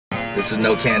This is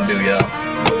No Can Do, y'all.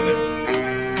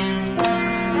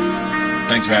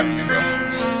 Thanks for having me, bro.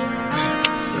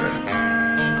 Sir.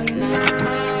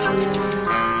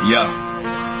 Yo.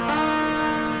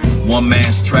 One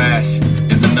man's trash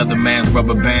is another man's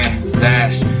rubber band.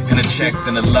 Stash and a check,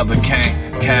 then a lover came.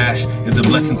 Cash is a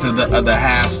blessing to the other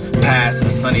halves. Pass a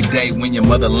sunny day when your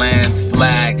mother lands.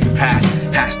 Flag, hat,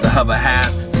 has to hover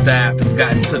half. Staff has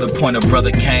gotten to the point a brother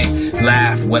can't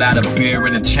laugh without a beer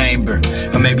in the chamber,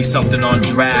 or maybe something on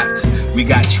draft. We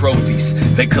got trophies,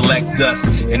 they collect us,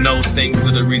 and those things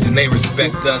are the reason they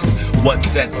respect us. What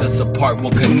sets us apart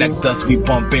will connect us. We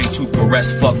bump into,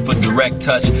 caress, fuck for direct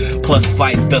touch. Plus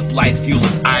fight, thus life's fuel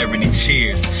is irony.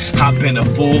 Cheers. I've been a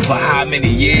fool for how many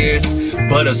years?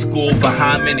 But a school for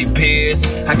how many peers?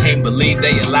 I can't believe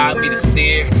they allowed me to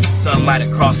steer. Sunlight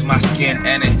across my skin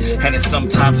and it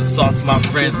sometimes assaults my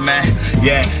friends, man.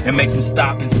 Yeah, it makes them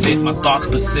stop and sit. My thoughts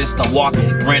persist. I walk and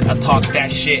sprint. I talk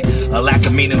that shit. A lack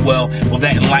of meaning, well,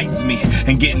 that enlightens me.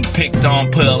 And getting picked on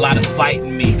put a lot of fight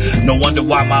in me. No wonder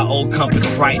why my old comforts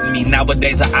frighten me.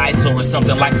 Nowadays an eyesore is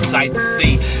something like a sight to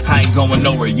see. I ain't going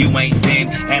nowhere you ain't been,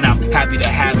 and I'm happy to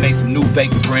have made some new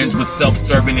fake friends with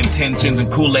self-serving intentions and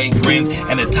Kool-Aid grins,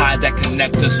 and the ties that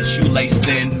connect us are shoelace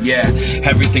thin. Yeah,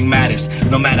 everything matters,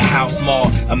 no matter how small.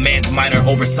 A man's minor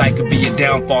oversight could be a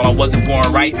downfall. I wasn't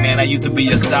born right, man. I used to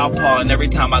be a southpaw, and every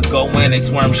time I go in, they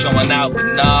swear I'm showing out, but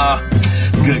nah.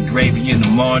 Good gravy in the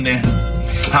morning.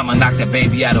 I'ma knock that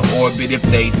baby out of orbit. If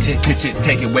they pitch it,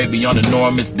 take it way beyond the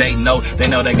norms. They know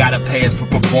they gotta pay us for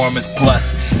performance.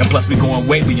 Plus we going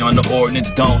way beyond the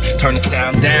ordinance. Don't turn the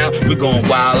sound down, we going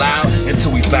wild out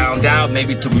until we found out,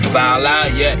 maybe till we foul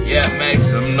out. Yeah, make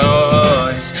some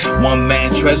noise. One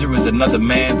man's treasure is another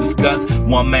man's disgust.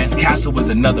 One man's castle is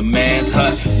another man's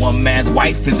hut. One man's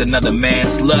wife is another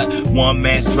man's slut. One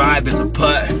man's drive is a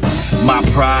putt. My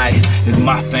pride is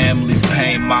my family's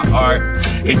pain. My art,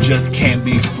 it just can't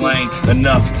be explained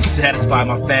enough to satisfy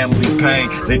my family's pain.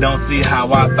 They don't see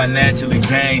how I financially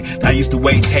gain. I used to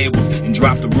wait tables and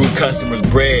drop the rude customers'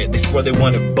 bread. They swore they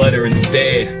wanted butter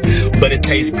instead, but it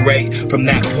tastes great. From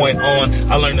that point on,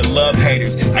 I learned to love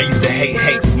haters. I used to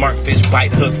hate smart fish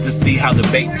bite hooks to see how the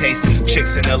bait tastes.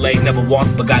 Chicks in LA never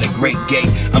walked but got a great gait.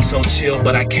 I'm so chill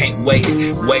but I can't wait.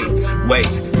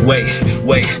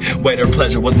 Her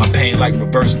pleasure was my pain, like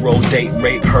reverse roll date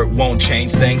rape. Hurt won't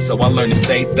change things, so I learned to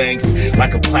say thanks.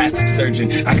 Like a plastic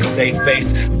surgeon, I can save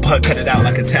face, but cut it out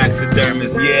like a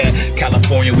taxidermist. Yeah,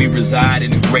 California, we reside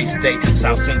in a great state.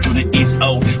 South Central to East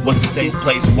O, what's a safe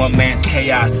place? One man's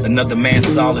chaos, another man's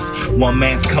solace. One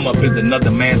man's come up is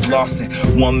another man's loss,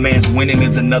 and one man's winning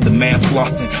is another man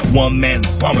flossing. One man's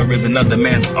bummer is another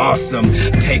man's awesome.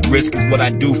 Take risk is what I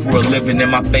do for a living,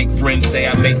 and my fake friends say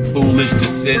I make foolish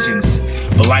decisions.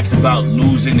 But life's about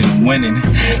losing and winning,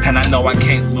 and I know I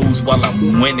can't lose while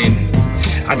I'm winning.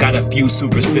 I got a few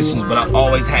superstitions, but I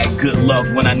always had good luck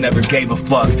when I never gave a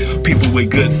fuck. People with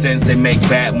good sense, they make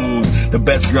bad moves. The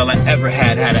best girl I ever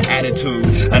had an attitude.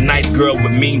 A nice girl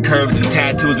with mean curves and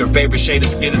tattoos. Her favorite shade of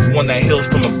skin is one that heals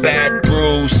from a bad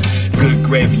bruise. Good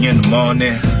gravy in the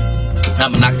morning.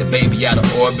 I'ma knock the baby out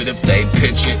of orbit if they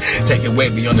pitch it. Take it way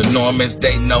beyond the norms.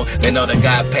 They know they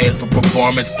gotta pay us for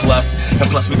performance.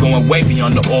 Plus we going way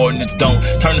beyond the ordinance. Don't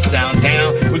turn the sound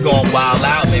down, we going wild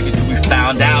out. Maybe till we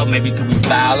found out, maybe till we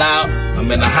foul out. I'm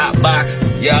in a hot box,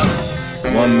 yeah.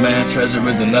 One man's treasure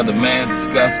is another man's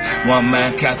disgust. One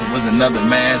man's castle is another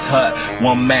man's hut.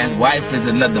 One man's wife is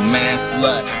another man's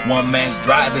slut. One man's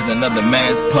drive is another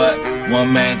man's putt.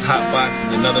 One man's hot box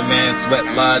is another man's sweat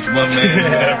lodge. One man's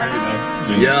whatever, you know.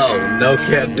 Yo, No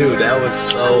Can Do. That was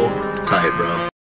so tight, bro.